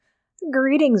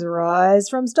Greetings, Rise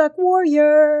from Stuck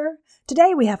Warrior!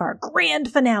 Today we have our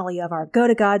grand finale of our Go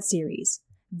to God series.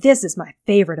 This is my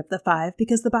favorite of the 5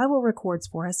 because the Bible records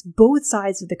for us both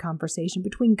sides of the conversation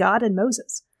between God and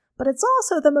Moses. But it's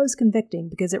also the most convicting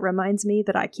because it reminds me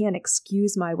that I can't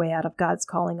excuse my way out of God's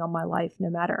calling on my life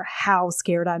no matter how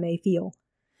scared I may feel.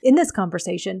 In this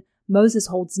conversation, Moses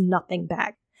holds nothing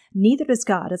back. Neither does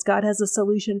God, as God has a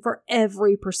solution for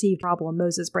every perceived problem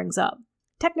Moses brings up.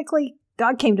 Technically,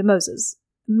 God came to Moses.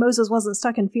 Moses wasn't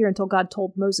stuck in fear until God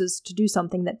told Moses to do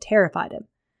something that terrified him.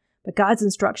 But God's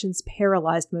instructions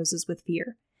paralyzed Moses with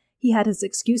fear. He had his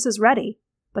excuses ready,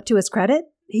 but to his credit,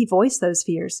 he voiced those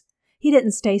fears. He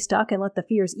didn't stay stuck and let the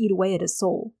fears eat away at his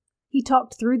soul. He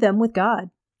talked through them with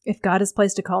God. If God has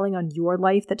placed a calling on your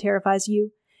life that terrifies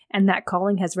you, and that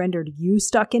calling has rendered you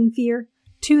stuck in fear,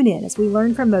 tune in as we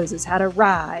learn from Moses how to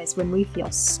rise when we feel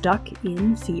stuck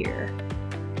in fear.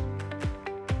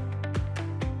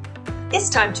 It's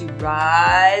time to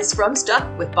rise from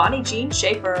stuck with Bonnie Jean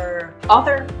Schaefer,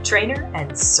 author, trainer,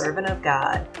 and servant of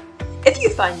God. If you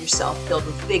find yourself filled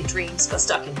with big dreams but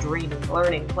stuck in dreaming,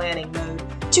 learning, planning mode,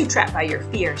 too trapped by your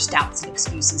fears, doubts, and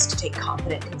excuses to take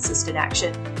confident, consistent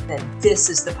action, then this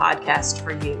is the podcast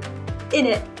for you. In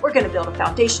it, we're going to build a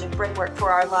foundation and framework for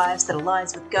our lives that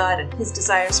aligns with God and His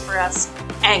desires for us,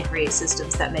 and create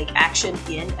systems that make action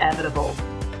inevitable.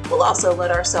 We'll also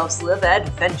let ourselves live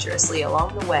adventurously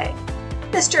along the way.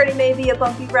 This journey may be a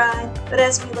bumpy ride, but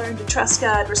as we learn to trust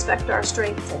God, respect our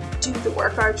strengths, and do the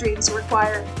work our dreams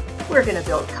require, we're going to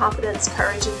build confidence,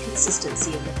 courage, and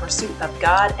consistency in the pursuit of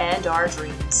God and our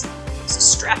dreams. So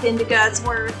strap into God's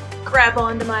Word, grab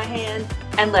onto my hand,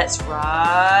 and let's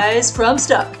rise from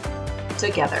stuck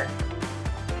together.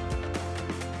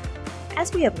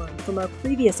 As we have learned from our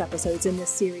previous episodes in this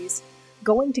series,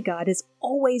 going to God is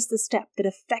always the step that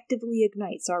effectively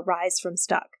ignites our rise from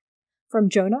stuck. From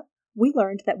Jonah, we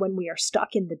learned that when we are stuck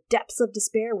in the depths of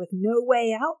despair with no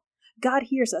way out, God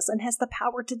hears us and has the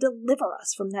power to deliver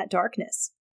us from that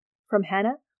darkness. From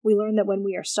Hannah, we learned that when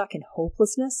we are stuck in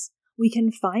hopelessness, we can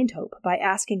find hope by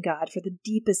asking God for the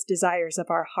deepest desires of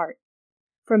our heart.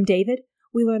 From David,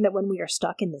 we learned that when we are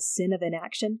stuck in the sin of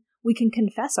inaction, we can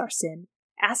confess our sin,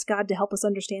 ask God to help us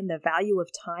understand the value of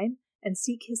time, and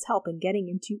seek His help in getting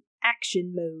into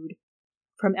action mode.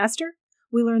 From Esther,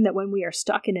 we learn that when we are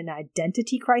stuck in an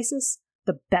identity crisis,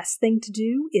 the best thing to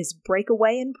do is break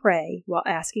away and pray while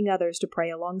asking others to pray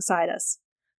alongside us.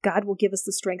 God will give us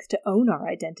the strength to own our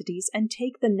identities and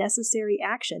take the necessary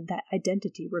action that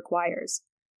identity requires.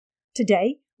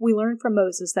 Today, we learn from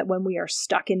Moses that when we are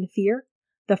stuck in fear,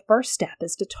 the first step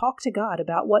is to talk to God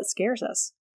about what scares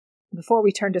us. Before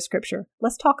we turn to Scripture,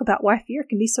 let's talk about why fear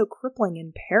can be so crippling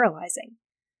and paralyzing.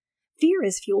 Fear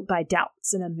is fueled by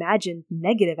doubts and imagined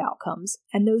negative outcomes,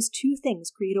 and those two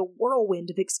things create a whirlwind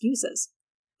of excuses.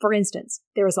 For instance,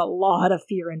 there is a lot of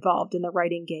fear involved in the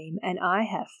writing game, and I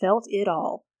have felt it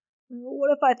all.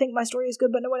 What if I think my story is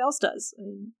good but no one else does?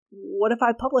 What if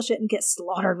I publish it and get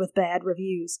slaughtered with bad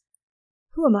reviews?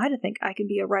 Who am I to think I can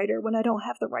be a writer when I don't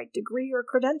have the right degree or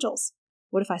credentials?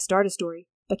 What if I start a story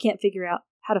but can't figure out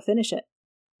how to finish it?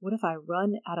 What if I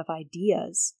run out of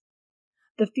ideas?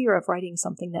 The fear of writing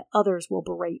something that others will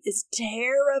berate is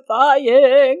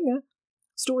terrifying.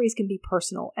 Stories can be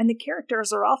personal, and the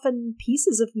characters are often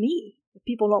pieces of me. If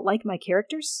people don't like my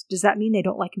characters, does that mean they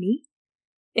don't like me?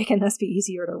 It can thus be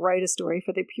easier to write a story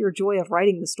for the pure joy of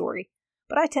writing the story,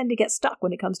 but I tend to get stuck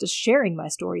when it comes to sharing my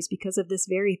stories because of this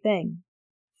very thing.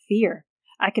 Fear.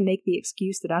 I can make the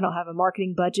excuse that I don't have a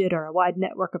marketing budget or a wide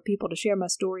network of people to share my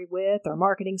story with or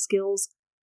marketing skills,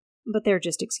 but they're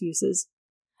just excuses.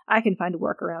 I can find a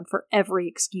workaround for every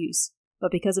excuse,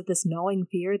 but because of this gnawing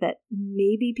fear that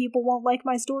maybe people won't like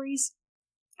my stories,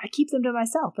 I keep them to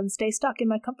myself and stay stuck in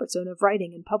my comfort zone of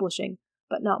writing and publishing,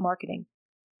 but not marketing.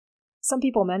 Some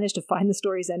people manage to find the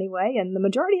stories anyway, and the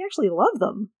majority actually love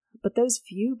them, but those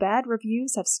few bad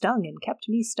reviews have stung and kept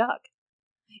me stuck.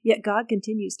 Yet God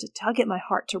continues to tug at my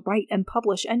heart to write and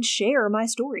publish and share my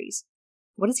stories.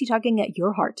 What is He tugging at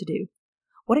your heart to do?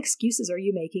 What excuses are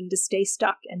you making to stay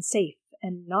stuck and safe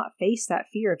and not face that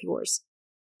fear of yours?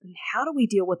 And how do we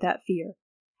deal with that fear?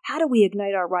 How do we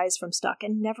ignite our rise from stuck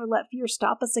and never let fear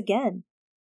stop us again?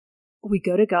 We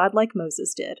go to God like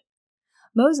Moses did.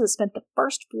 Moses spent the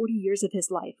first 40 years of his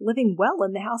life living well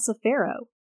in the house of Pharaoh,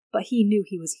 but he knew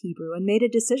he was Hebrew and made a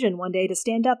decision one day to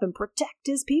stand up and protect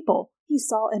his people. He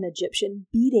saw an Egyptian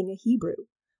beating a Hebrew.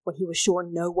 When he was sure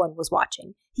no one was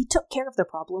watching, he took care of the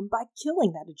problem by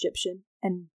killing that Egyptian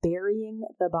and burying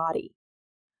the body.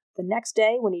 The next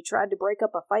day, when he tried to break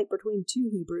up a fight between two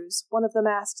Hebrews, one of them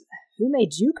asked, "Who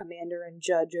made you commander and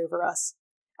judge over us?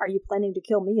 Are you planning to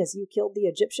kill me as you killed the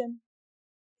Egyptian?"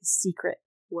 The secret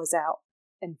was out,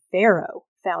 and Pharaoh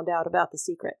found out about the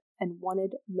secret and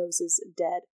wanted Moses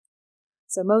dead.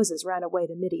 So Moses ran away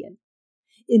to Midian.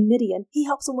 In Midian, he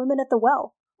helped some women at the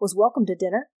well, was welcomed to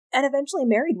dinner, and eventually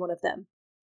married one of them.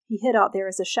 He hid out there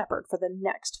as a shepherd for the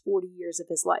next 40 years of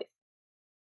his life.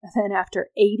 And then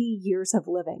after 80 years of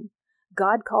living,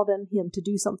 God called on him to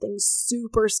do something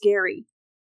super scary.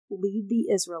 Lead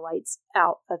the Israelites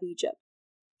out of Egypt.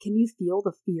 Can you feel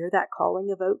the fear that calling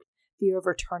evoked? Fear of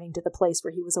returning to the place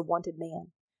where he was a wanted man.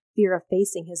 Fear of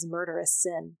facing his murderous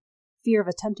sin. Fear of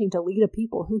attempting to lead a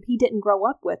people whom he didn't grow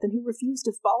up with and who refused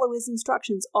to follow his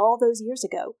instructions all those years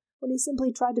ago when he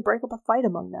simply tried to break up a fight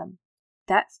among them.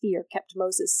 That fear kept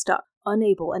Moses stuck,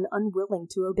 unable and unwilling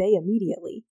to obey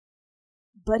immediately.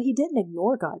 But he didn't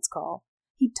ignore God's call.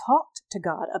 He talked to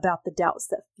God about the doubts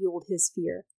that fueled his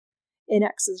fear. In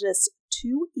Exodus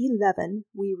 2:11,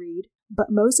 we read, "But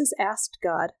Moses asked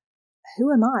God,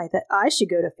 'Who am I that I should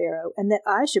go to Pharaoh and that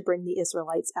I should bring the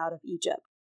Israelites out of Egypt?'"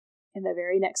 In the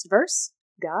very next verse,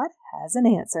 God has an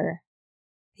answer.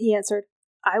 He answered,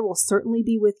 "I will certainly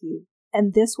be with you,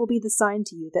 and this will be the sign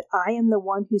to you that I am the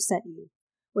one who sent you.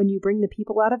 When you bring the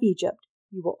people out of Egypt,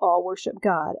 you will all worship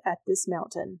God at this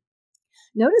mountain."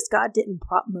 Notice God didn't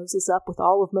prop Moses up with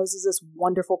all of Moses'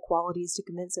 wonderful qualities to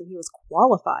convince him he was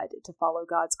qualified to follow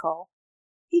God's call.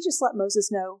 He just let Moses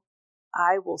know,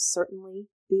 "I will certainly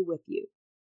be with you."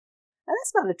 Now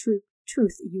that's not a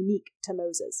truth unique to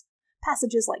Moses.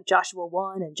 Passages like Joshua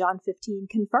 1 and John 15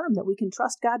 confirm that we can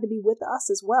trust God to be with us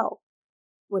as well.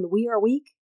 When we are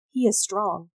weak, he is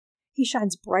strong. He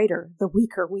shines brighter the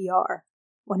weaker we are.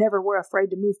 Whenever we're afraid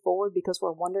to move forward because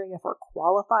we're wondering if we're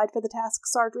qualified for the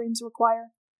tasks our dreams require,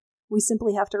 we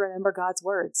simply have to remember God's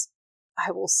words,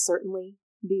 "I will certainly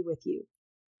be with you."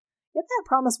 Yet that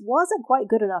promise wasn't quite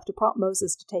good enough to prompt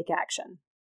Moses to take action.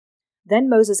 Then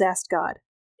Moses asked God,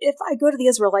 "If I go to the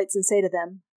Israelites and say to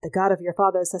them, 'The God of your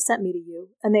fathers has sent me to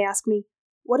you,' and they ask me,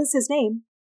 'What is his name?'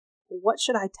 what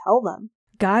should I tell them?"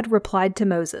 God replied to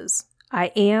Moses, "I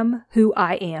am who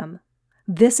I am.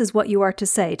 This is what you are to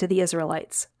say to the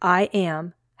Israelites. I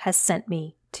am has sent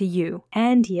me to you."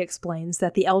 And he explains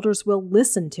that the elders will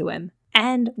listen to him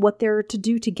and what they're to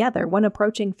do together when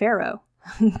approaching Pharaoh.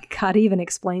 God even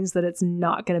explains that it's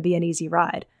not going to be an easy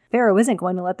ride. Pharaoh isn't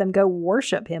going to let them go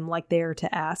worship him like they are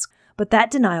to ask, but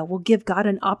that denial will give God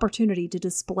an opportunity to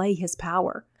display his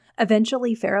power.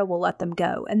 Eventually, Pharaoh will let them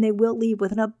go, and they will leave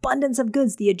with an abundance of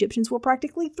goods the Egyptians will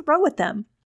practically throw at them.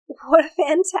 What a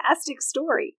fantastic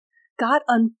story! God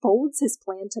unfolds his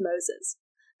plan to Moses.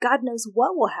 God knows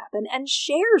what will happen and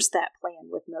shares that plan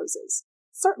with Moses.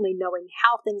 Certainly knowing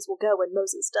how things will go when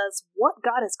Moses does what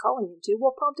God is calling him to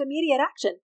will prompt immediate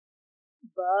action.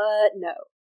 But no,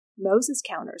 Moses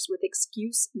counters with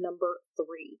excuse number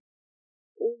 3.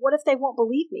 What if they won't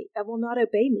believe me and will not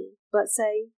obey me, but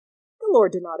say, "The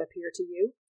Lord did not appear to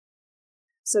you"?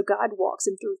 So God walks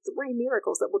him through 3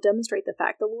 miracles that will demonstrate the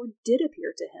fact the Lord did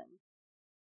appear to him.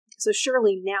 So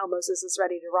surely now Moses is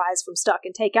ready to rise from stuck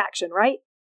and take action, right?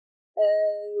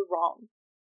 Wrong.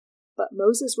 But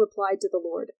Moses replied to the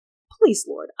Lord, "Please,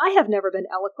 Lord, I have never been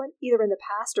eloquent, either in the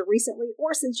past or recently,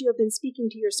 or since you have been speaking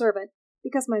to your servant,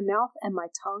 because my mouth and my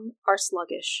tongue are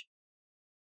sluggish."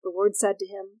 The Lord said to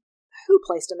him, "Who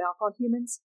placed a mouth on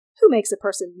humans? Who makes a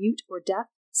person mute or deaf,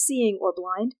 seeing or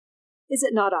blind? Is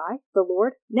it not I, the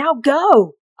Lord? Now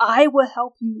go! I will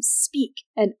help you speak,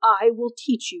 and I will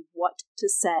teach you what to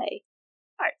say."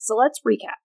 All right, so let's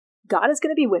recap. God is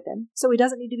going to be with him, so he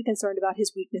doesn't need to be concerned about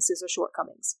his weaknesses or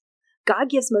shortcomings. God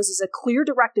gives Moses a clear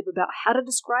directive about how to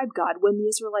describe God when the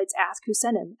Israelites ask who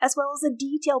sent him, as well as a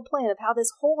detailed plan of how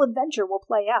this whole adventure will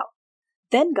play out.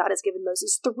 Then God has given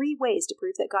Moses 3 ways to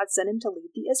prove that God sent him to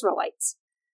lead the Israelites.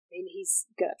 I mean, he's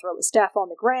going to throw his staff on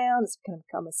the ground, it's going to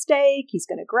become a stake, he's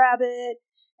going to grab it,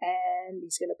 and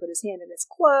he's going to put his hand in his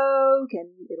cloak,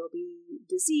 and it'll be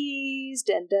diseased,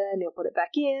 and then he'll put it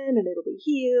back in, and it'll be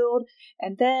healed.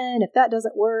 And then, if that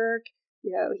doesn't work,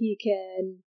 he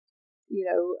can,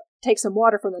 take some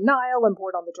water from the Nile and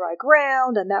pour it on the dry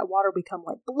ground, and that water will become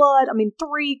like blood. I mean,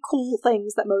 3 cool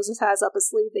things that Moses has up his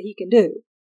sleeve that he can do.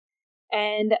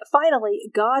 And finally,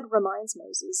 God reminds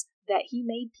Moses that he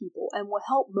made people and will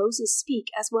help Moses speak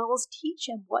as well as teach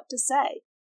him what to say.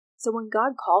 So when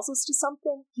God calls us to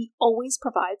something, he always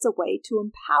provides a way to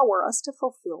empower us to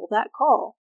fulfill that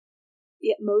call.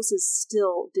 Yet Moses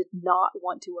still did not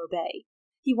want to obey.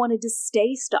 He wanted to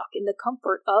stay stuck in the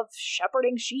comfort of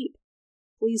shepherding sheep.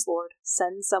 Please, Lord,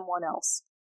 send someone else.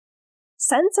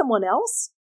 Send someone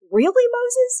else? Really,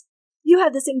 Moses? You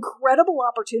have this incredible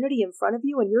opportunity in front of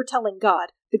you, and you're telling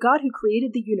God, the God who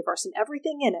created the universe and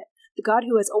everything in it, the God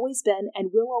who has always been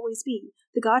and will always be,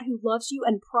 the God who loves you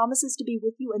and promises to be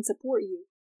with you and support you.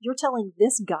 You're telling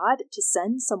this God to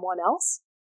send someone else?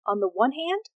 On the one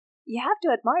hand, you have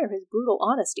to admire his brutal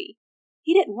honesty.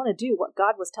 He didn't want to do what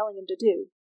God was telling him to do.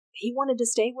 He wanted to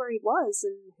stay where he was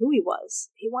and who he was.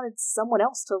 He wanted someone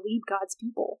else to lead God's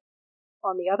people.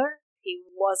 On the other, he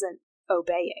wasn't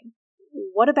obeying.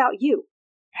 What about you?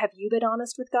 Have you been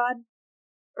honest with God?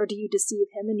 Or do you deceive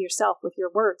him and yourself with your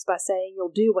words by saying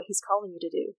you'll do what he's calling you to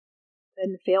do,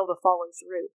 then fail to follow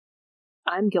through?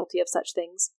 I'm guilty of such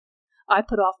things. I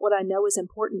put off what I know is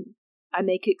important. I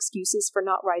make excuses for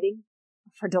not writing,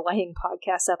 for delaying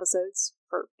podcast episodes,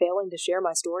 for failing to share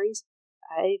my stories.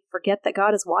 I forget that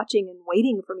God is watching and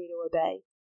waiting for me to obey.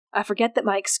 I forget that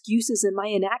my excuses and my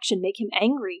inaction make him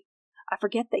angry. I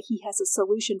forget that he has a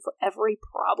solution for every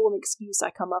problem excuse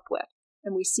I come up with.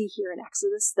 And we see here in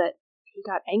Exodus that he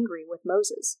got angry with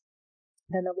Moses.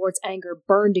 Then the Lord's anger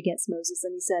burned against Moses,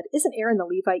 and he said, "Isn't Aaron the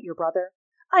Levite your brother?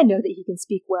 I know that he can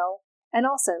speak well. And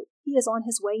also, he is on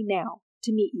his way now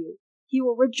to meet you. He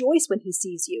will rejoice when he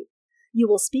sees you. You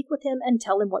will speak with him and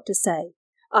tell him what to say.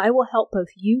 I will help both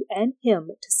you and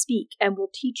him to speak and will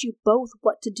teach you both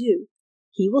what to do.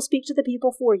 He will speak to the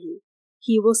people for you.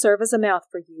 He will serve as a mouth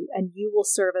for you, and you will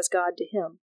serve as God to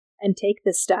him. And take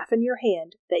this staff in your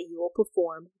hand that you will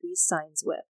perform these signs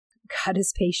with." God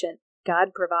is patient.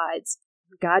 God provides.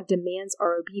 God demands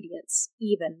our obedience,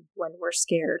 even when we're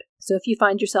scared. So if you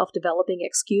find yourself developing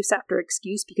excuse after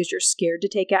excuse because you're scared to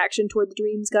take action toward the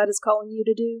dreams God is calling you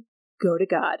to do, go to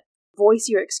God. Voice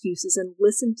your excuses and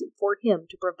listen for him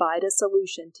to provide a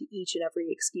solution to each and every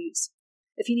excuse.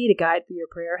 If you need a guide for your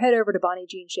prayer, head over to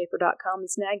BonnieJeanSchaefer.com and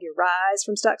snag your Rise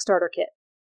from Stuck Starter Kit.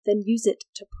 Then use it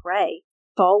to pray.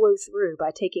 Follow through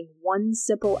by taking one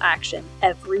simple action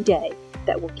every day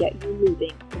that will get you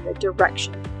moving in the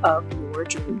direction of your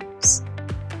dreams.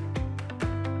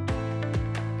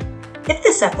 If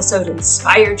this episode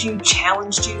inspired you,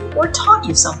 challenged you, or taught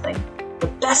you something, the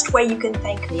best way you can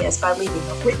thank me is by leaving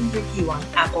a written review on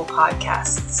Apple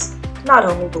Podcasts. Not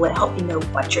only will it help me know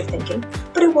what you're thinking,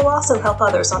 but it will also help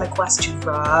others on a quest to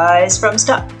rise from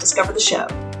stuck, discover the show.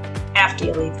 After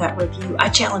you leave that review, I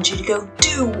challenge you to go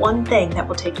do one thing that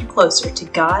will take you closer to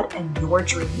God and your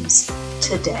dreams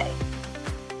today.